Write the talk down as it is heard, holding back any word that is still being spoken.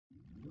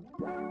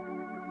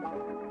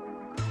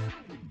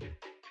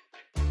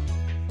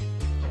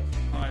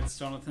it's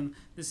Jonathan.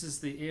 This is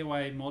the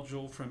airway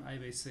module from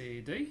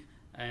ABCED,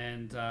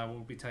 and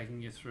we'll be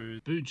taking you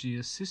through Bougie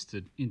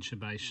assisted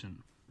intubation.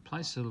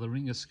 Place a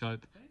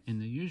laryngoscope in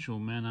the usual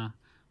manner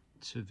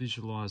to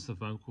visualise the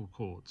vocal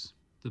cords.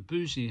 The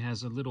Bougie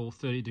has a little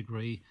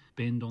 30-degree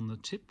bend on the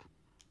tip.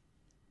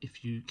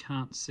 If you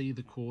can't see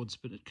the cords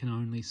but it can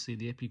only see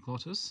the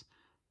epiglottis,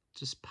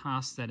 just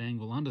past that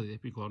angle under the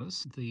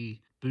epiglottis, the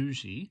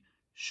Bougie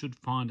should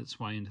find its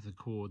way into the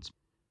cords.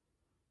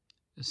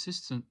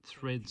 Assistant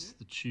threads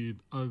the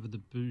tube over the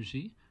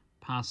Bougie,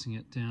 passing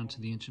it down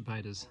to the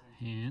intubator's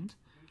hand.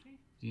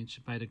 The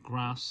intubator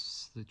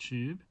grasps the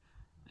tube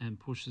and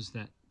pushes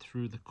that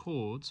through the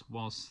cords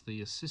whilst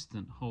the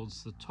assistant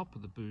holds the top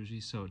of the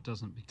Bougie so it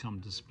doesn't become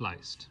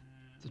displaced.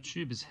 The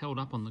tube is held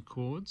up on the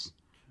cords.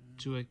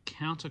 Do a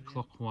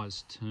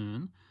counterclockwise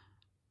turn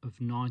of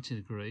 90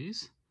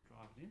 degrees.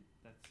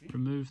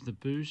 Remove the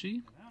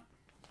Bougie,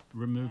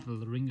 remove the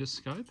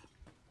laryngoscope,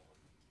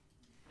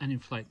 and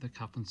inflate the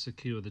cup and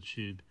secure the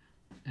tube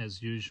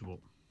as usual.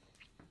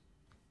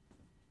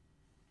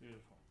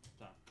 Beautiful.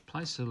 Done.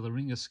 Place a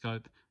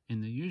laryngoscope in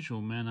the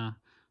usual manner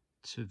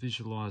to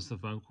visualise the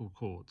vocal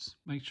cords.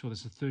 Make sure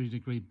there's a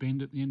 30-degree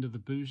bend at the end of the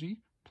Bougie.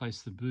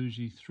 Place the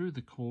Bougie through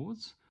the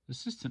cords. The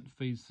assistant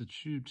feeds the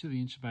tube to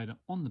the intubator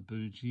on the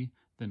Bougie,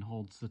 then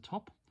holds the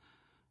top.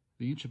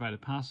 The intubator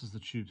passes the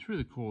tube through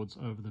the cords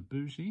over the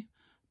Bougie.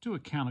 Do a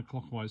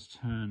counterclockwise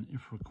turn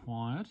if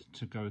required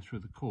to go through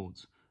the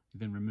cords. You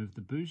then remove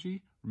the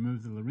Bougie,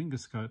 remove the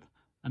laryngoscope,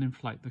 and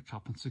inflate the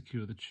cup and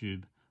secure the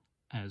tube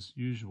as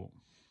usual.